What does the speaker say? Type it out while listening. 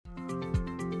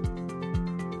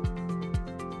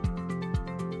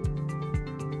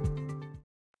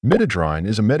Midodrine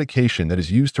is a medication that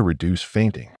is used to reduce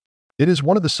fainting. It is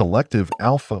one of the selective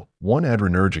alpha-1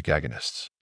 adrenergic agonists.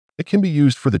 It can be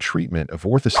used for the treatment of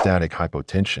orthostatic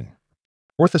hypotension.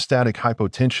 Orthostatic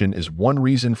hypotension is one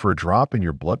reason for a drop in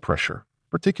your blood pressure,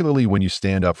 particularly when you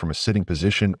stand up from a sitting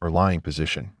position or lying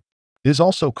position. It is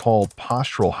also called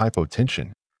postural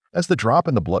hypotension, as the drop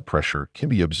in the blood pressure can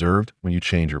be observed when you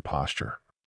change your posture.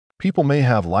 People may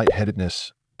have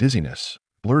lightheadedness, dizziness,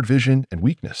 blurred vision, and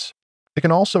weakness. It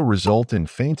can also result in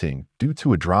fainting due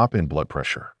to a drop in blood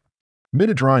pressure.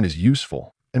 Midodrine is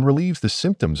useful and relieves the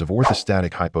symptoms of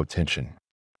orthostatic hypotension.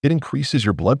 It increases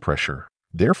your blood pressure,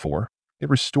 therefore, it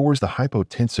restores the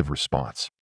hypotensive response.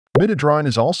 Midodrine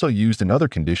is also used in other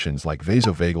conditions like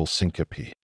vasovagal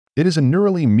syncope. It is a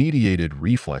neurally mediated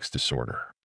reflex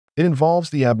disorder. It involves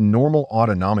the abnormal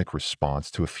autonomic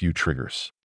response to a few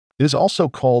triggers. It is also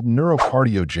called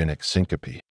neurocardiogenic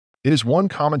syncope. It is one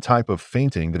common type of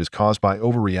fainting that is caused by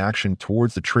overreaction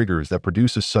towards the triggers that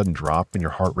produce a sudden drop in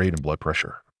your heart rate and blood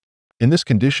pressure. In this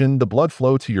condition, the blood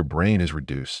flow to your brain is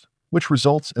reduced, which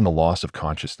results in the loss of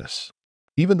consciousness.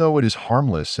 Even though it is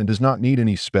harmless and does not need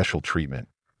any special treatment,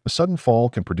 a sudden fall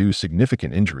can produce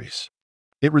significant injuries.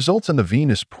 It results in the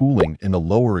venous pooling in the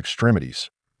lower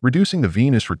extremities, reducing the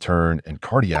venous return and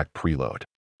cardiac preload.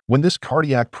 When this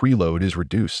cardiac preload is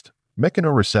reduced,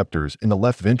 mechanoreceptors in the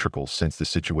left ventricle sense the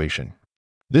situation.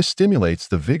 This stimulates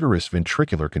the vigorous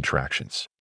ventricular contractions.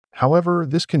 However,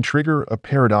 this can trigger a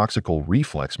paradoxical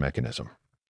reflex mechanism.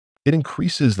 It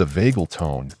increases the vagal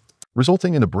tone,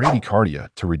 resulting in a bradycardia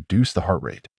to reduce the heart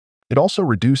rate. It also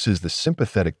reduces the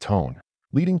sympathetic tone,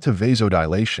 leading to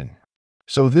vasodilation.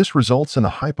 So this results in a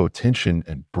hypotension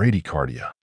and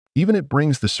bradycardia. Even it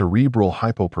brings the cerebral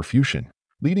hypoperfusion,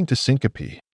 leading to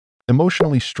syncope.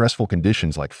 Emotionally stressful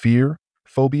conditions like fear,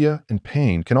 phobia, and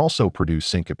pain can also produce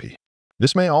syncope.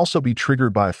 This may also be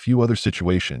triggered by a few other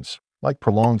situations, like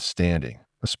prolonged standing,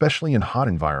 especially in hot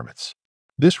environments.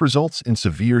 This results in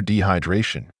severe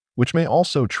dehydration, which may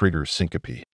also trigger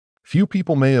syncope. Few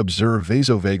people may observe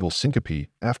vasovagal syncope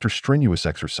after strenuous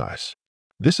exercise.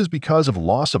 This is because of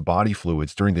loss of body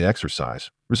fluids during the exercise,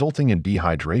 resulting in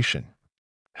dehydration.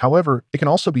 However, it can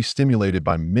also be stimulated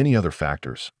by many other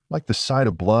factors, like the sight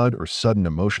of blood or sudden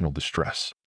emotional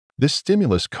distress. This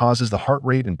stimulus causes the heart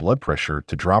rate and blood pressure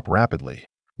to drop rapidly,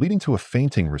 leading to a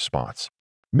fainting response.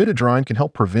 Midodrine can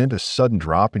help prevent a sudden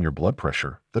drop in your blood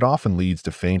pressure that often leads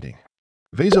to fainting.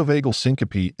 Vasovagal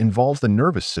syncope involves the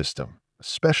nervous system,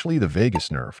 especially the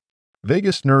vagus nerve.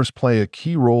 Vagus nerves play a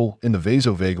key role in the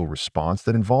vasovagal response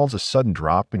that involves a sudden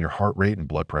drop in your heart rate and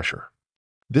blood pressure.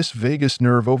 This vagus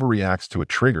nerve overreacts to a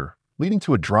trigger, leading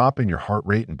to a drop in your heart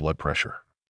rate and blood pressure.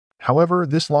 However,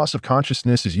 this loss of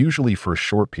consciousness is usually for a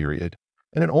short period,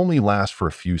 and it only lasts for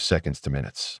a few seconds to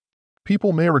minutes.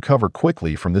 People may recover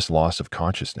quickly from this loss of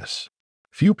consciousness.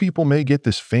 Few people may get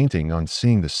this fainting on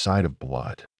seeing the sight of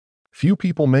blood. Few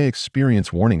people may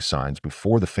experience warning signs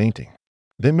before the fainting.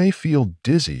 They may feel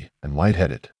dizzy and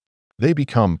lightheaded. They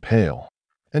become pale,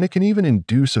 and it can even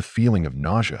induce a feeling of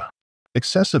nausea.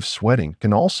 Excessive sweating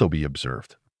can also be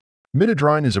observed.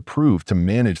 Midodrine is approved to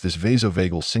manage this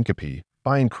vasovagal syncope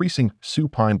by increasing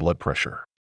supine blood pressure.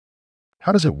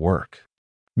 How does it work?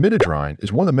 Midodrine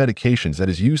is one of the medications that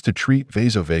is used to treat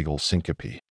vasovagal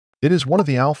syncope. It is one of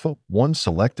the alpha-1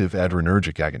 selective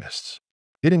adrenergic agonists.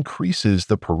 It increases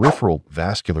the peripheral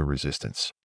vascular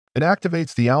resistance. It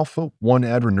activates the alpha-1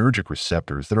 adrenergic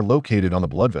receptors that are located on the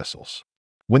blood vessels.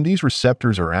 When these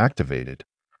receptors are activated,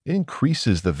 it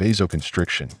increases the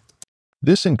vasoconstriction.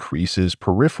 This increases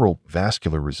peripheral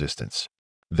vascular resistance.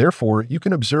 Therefore, you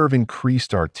can observe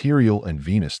increased arterial and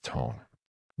venous tone.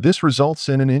 This results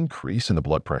in an increase in the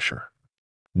blood pressure.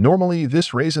 Normally,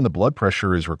 this raise in the blood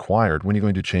pressure is required when you're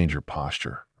going to change your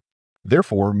posture.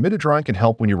 Therefore, Midodrine can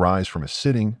help when you rise from a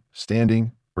sitting,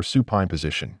 standing, or supine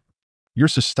position. Your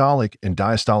systolic and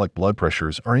diastolic blood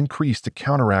pressures are increased to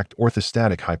counteract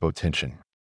orthostatic hypotension.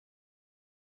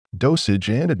 Dosage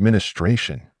and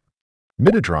administration.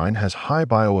 Midodrine has high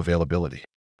bioavailability.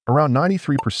 Around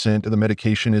 93% of the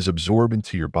medication is absorbed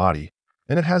into your body,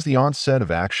 and it has the onset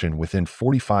of action within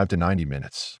 45 to 90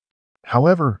 minutes.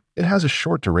 However, it has a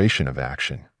short duration of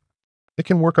action. It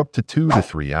can work up to 2 to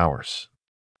 3 hours.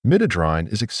 Midodrine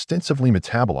is extensively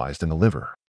metabolized in the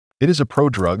liver. It is a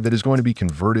prodrug that is going to be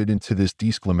converted into this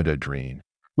midodrine,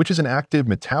 which is an active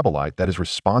metabolite that is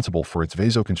responsible for its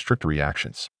vasoconstrictor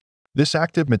reactions. This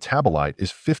active metabolite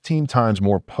is 15 times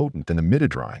more potent than the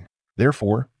midodrine.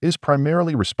 Therefore, it is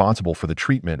primarily responsible for the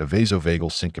treatment of vasovagal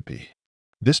syncope.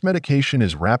 This medication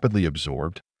is rapidly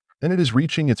absorbed, and it is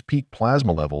reaching its peak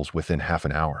plasma levels within half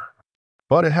an hour.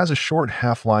 But it has a short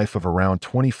half-life of around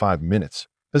 25 minutes,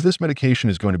 as this medication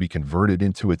is going to be converted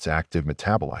into its active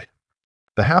metabolite.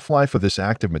 The half-life of this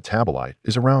active metabolite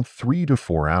is around 3 to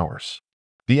 4 hours.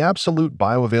 The absolute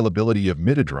bioavailability of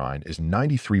Midodrine is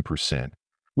 93%,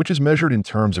 which is measured in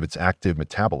terms of its active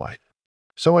metabolite.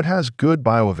 So it has good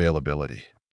bioavailability.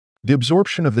 The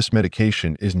absorption of this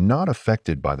medication is not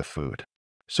affected by the food,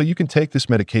 so you can take this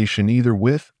medication either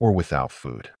with or without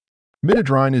food.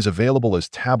 Midodrine is available as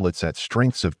tablets at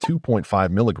strengths of 2.5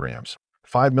 milligrams,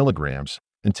 5 milligrams,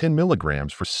 and 10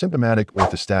 milligrams for symptomatic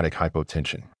orthostatic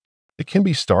hypotension. It can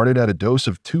be started at a dose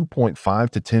of 2.5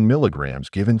 to 10 milligrams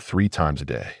given 3 times a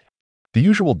day. The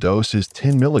usual dose is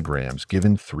 10 milligrams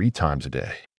given 3 times a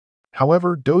day.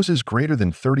 However, doses greater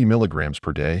than 30 milligrams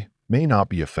per day may not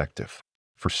be effective.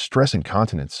 For stress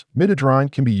incontinence,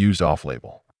 Midodrine can be used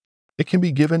off-label. It can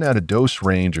be given at a dose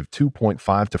range of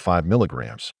 2.5 to 5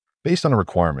 milligrams. Based on a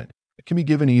requirement, it can be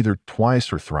given either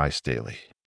twice or thrice daily.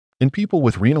 In people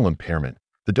with renal impairment,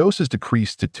 the dose is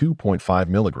decreased to 2.5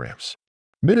 milligrams.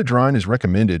 Midodrine is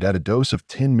recommended at a dose of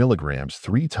 10 milligrams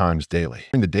 3 times daily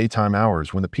during the daytime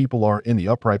hours when the people are in the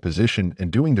upright position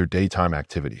and doing their daytime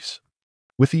activities.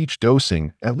 With each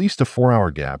dosing, at least a 4-hour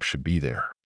gap should be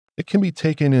there. It can be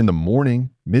taken in the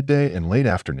morning, midday, and late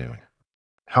afternoon.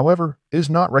 However, it is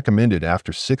not recommended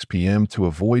after 6 p.m. to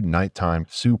avoid nighttime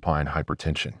supine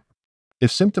hypertension.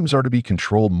 If symptoms are to be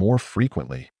controlled more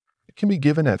frequently, it can be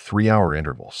given at 3-hour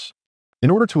intervals. In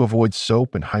order to avoid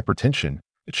SOAP and hypertension,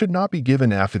 it should not be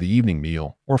given after the evening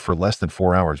meal or for less than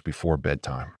 4 hours before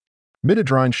bedtime.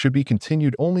 Midodrine should be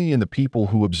continued only in the people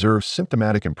who observe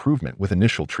symptomatic improvement with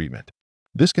initial treatment.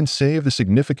 This can save the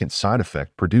significant side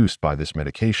effect produced by this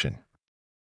medication.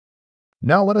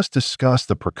 Now let us discuss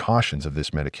the precautions of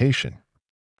this medication.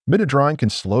 Midodrine can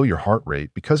slow your heart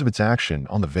rate because of its action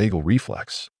on the vagal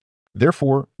reflex.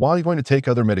 Therefore, while you're going to take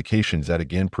other medications that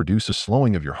again produce a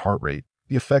slowing of your heart rate,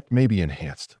 the effect may be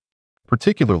enhanced.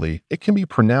 Particularly, it can be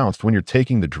pronounced when you're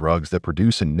taking the drugs that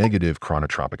produce a negative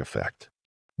chronotropic effect.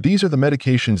 These are the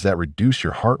medications that reduce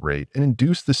your heart rate and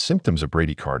induce the symptoms of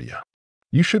bradycardia.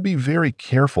 You should be very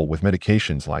careful with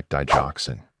medications like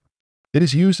digoxin. It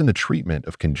is used in the treatment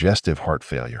of congestive heart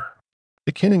failure.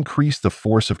 It can increase the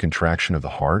force of contraction of the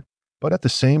heart, but at the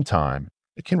same time,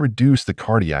 it can reduce the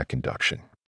cardiac conduction.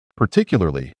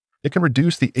 Particularly, it can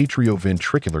reduce the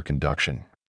atrioventricular conduction.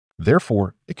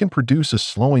 Therefore, it can produce a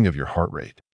slowing of your heart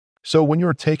rate. So when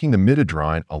you're taking the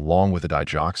Midodrine along with the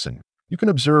digoxin, you can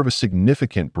observe a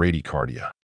significant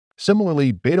bradycardia.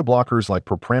 Similarly, beta blockers like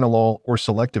propranolol or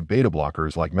selective beta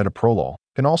blockers like metoprolol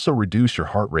can also reduce your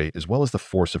heart rate as well as the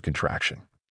force of contraction.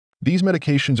 These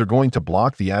medications are going to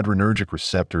block the adrenergic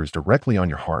receptors directly on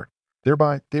your heart.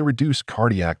 Thereby, they reduce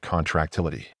cardiac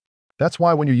contractility. That's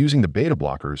why when you're using the beta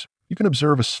blockers, you can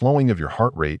observe a slowing of your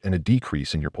heart rate and a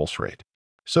decrease in your pulse rate.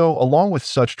 So, along with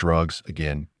such drugs,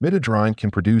 again, Midodrine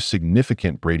can produce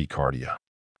significant bradycardia.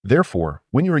 Therefore,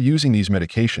 when you are using these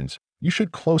medications, you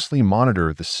should closely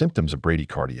monitor the symptoms of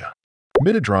bradycardia.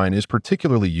 Midodrine is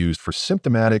particularly used for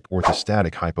symptomatic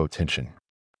orthostatic hypotension.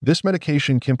 This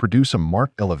medication can produce a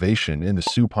marked elevation in the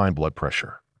supine blood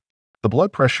pressure. The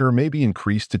blood pressure may be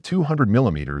increased to 200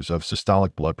 millimeters of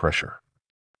systolic blood pressure.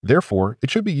 Therefore,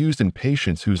 it should be used in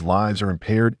patients whose lives are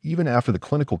impaired even after the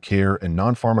clinical care and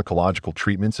non-pharmacological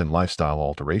treatments and lifestyle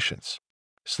alterations.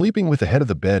 Sleeping with the head of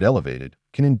the bed elevated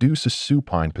can induce a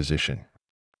supine position.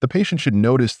 The patient should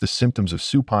notice the symptoms of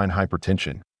supine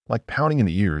hypertension, like pounding in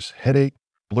the ears, headache,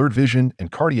 blurred vision,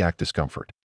 and cardiac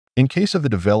discomfort. In case of the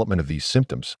development of these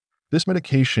symptoms, this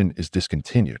medication is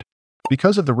discontinued.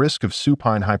 Because of the risk of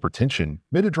supine hypertension,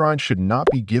 Midodrine should not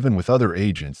be given with other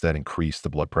agents that increase the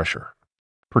blood pressure.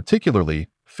 Particularly,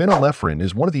 phenylephrine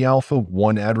is one of the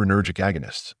alpha-1 adrenergic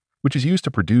agonists, which is used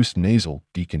to produce nasal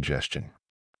decongestion.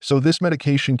 So this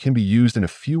medication can be used in a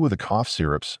few of the cough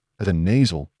syrups as a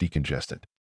nasal decongestant.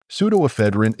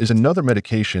 Pseudoephedrine is another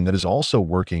medication that is also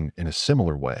working in a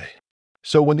similar way.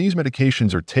 So when these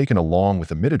medications are taken along with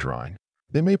the Midodrine,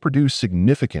 they may produce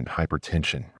significant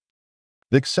hypertension.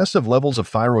 The excessive levels of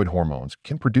thyroid hormones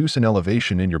can produce an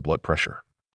elevation in your blood pressure.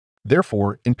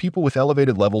 Therefore, in people with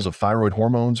elevated levels of thyroid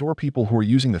hormones or people who are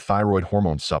using the thyroid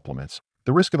hormone supplements,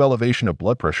 the risk of elevation of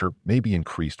blood pressure may be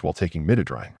increased while taking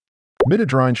Midodrine.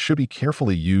 Midodrine should be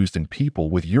carefully used in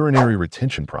people with urinary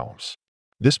retention problems.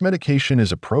 This medication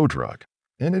is a prodrug,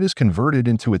 and it is converted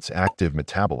into its active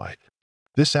metabolite.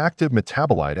 This active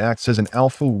metabolite acts as an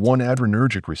alpha-1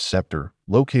 adrenergic receptor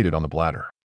located on the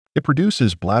bladder. It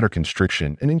produces bladder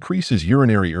constriction and increases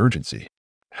urinary urgency.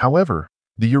 However,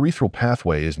 the urethral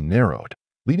pathway is narrowed,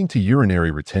 leading to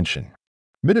urinary retention.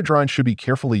 Midodrine should be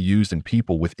carefully used in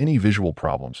people with any visual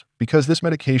problems because this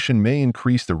medication may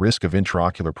increase the risk of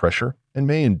intraocular pressure and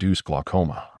may induce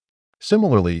glaucoma.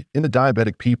 Similarly, in the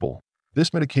diabetic people,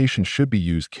 this medication should be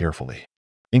used carefully.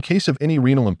 In case of any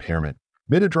renal impairment,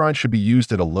 Midodrine should be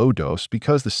used at a low dose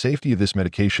because the safety of this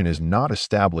medication is not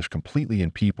established completely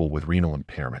in people with renal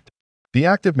impairment. The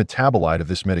active metabolite of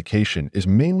this medication is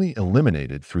mainly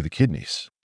eliminated through the kidneys.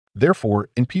 Therefore,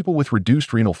 in people with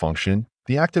reduced renal function,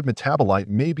 the active metabolite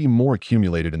may be more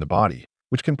accumulated in the body,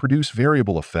 which can produce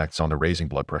variable effects on the raising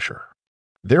blood pressure.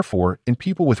 Therefore, in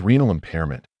people with renal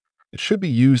impairment, it should be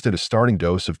used at a starting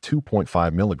dose of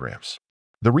 2.5 milligrams.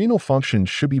 The renal function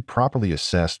should be properly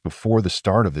assessed before the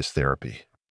start of this therapy.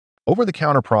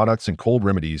 Over-the-counter products and cold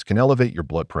remedies can elevate your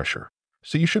blood pressure,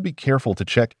 so you should be careful to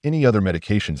check any other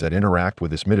medications that interact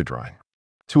with this Midodrine.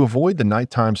 To avoid the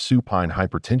nighttime supine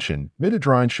hypertension,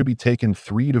 Midodrine should be taken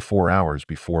 3 to 4 hours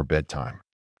before bedtime.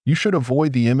 You should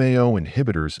avoid the MAO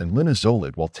inhibitors and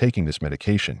linezolid while taking this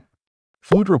medication.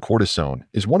 Fludrocortisone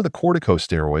is one of the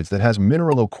corticosteroids that has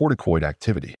mineralocorticoid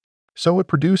activity, so it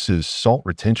produces salt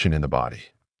retention in the body.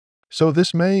 So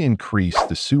this may increase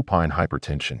the supine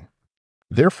hypertension.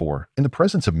 Therefore, in the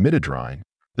presence of Midodrine,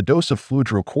 the dose of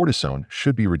fludrocortisone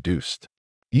should be reduced.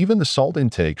 Even the salt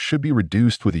intake should be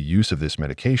reduced with the use of this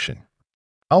medication.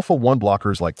 Alpha-1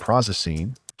 blockers like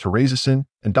prazosin, prazosin,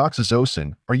 and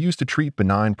doxazosin are used to treat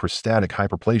benign prostatic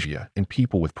hyperplasia in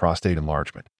people with prostate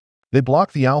enlargement. They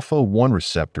block the alpha-1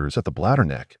 receptors at the bladder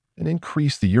neck and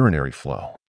increase the urinary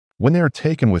flow. When they are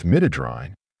taken with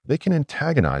Midodrine, they can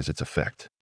antagonize its effect.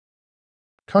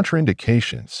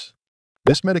 Contraindications.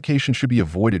 This medication should be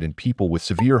avoided in people with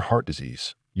severe heart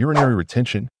disease, urinary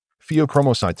retention,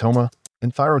 pheochromocytoma,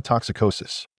 and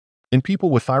thyrotoxicosis. In people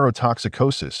with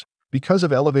thyrotoxicosis, because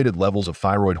of elevated levels of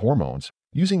thyroid hormones,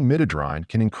 using Midodrine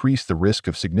can increase the risk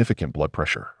of significant blood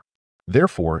pressure.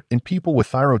 Therefore, in people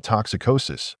with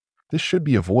thyrotoxicosis, this should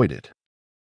be avoided.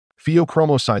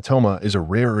 Pheochromocytoma is a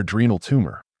rare adrenal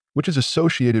tumor, which is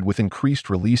associated with increased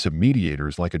release of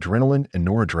mediators like adrenaline and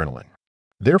noradrenaline.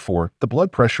 Therefore, the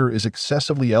blood pressure is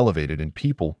excessively elevated in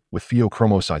people with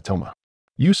pheochromocytoma.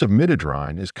 Use of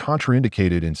Midodrine is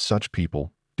contraindicated in such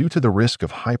people due to the risk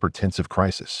of hypertensive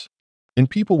crisis. In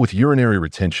people with urinary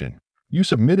retention,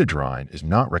 use of Midodrine is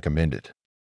not recommended.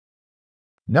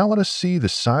 Now let us see the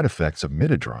side effects of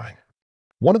Midodrine.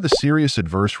 One of the serious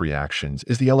adverse reactions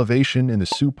is the elevation in the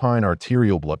supine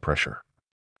arterial blood pressure.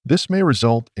 This may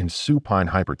result in supine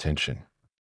hypertension.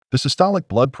 The systolic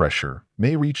blood pressure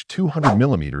may reach 200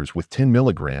 millimeters with 10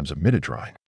 milligrams of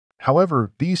Midodrine.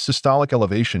 However, these systolic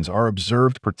elevations are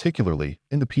observed particularly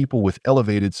in the people with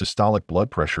elevated systolic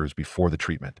blood pressures before the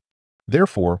treatment.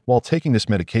 Therefore, while taking this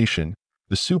medication,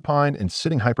 the supine and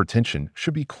sitting hypertension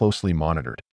should be closely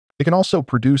monitored. It can also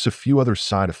produce a few other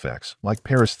side effects, like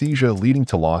paresthesia leading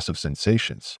to loss of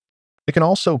sensations. It can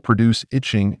also produce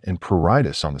itching and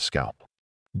pruritus on the scalp.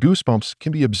 Goosebumps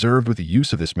can be observed with the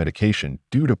use of this medication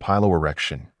due to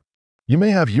piloerection. You may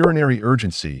have urinary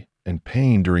urgency and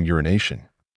pain during urination.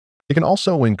 It can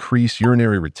also increase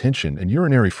urinary retention and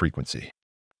urinary frequency.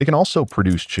 It can also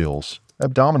produce chills,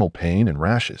 abdominal pain, and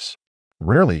rashes.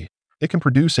 Rarely, it can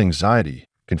produce anxiety,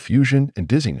 confusion, and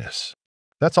dizziness.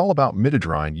 That's all about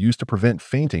Midodrine used to prevent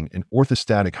fainting and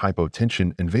orthostatic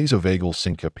hypotension and vasovagal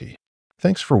syncope.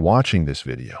 Thanks for watching this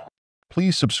video.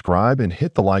 Please subscribe and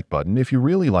hit the like button if you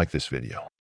really like this video.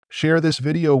 Share this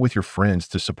video with your friends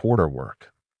to support our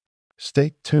work.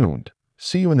 Stay tuned.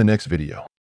 See you in the next video.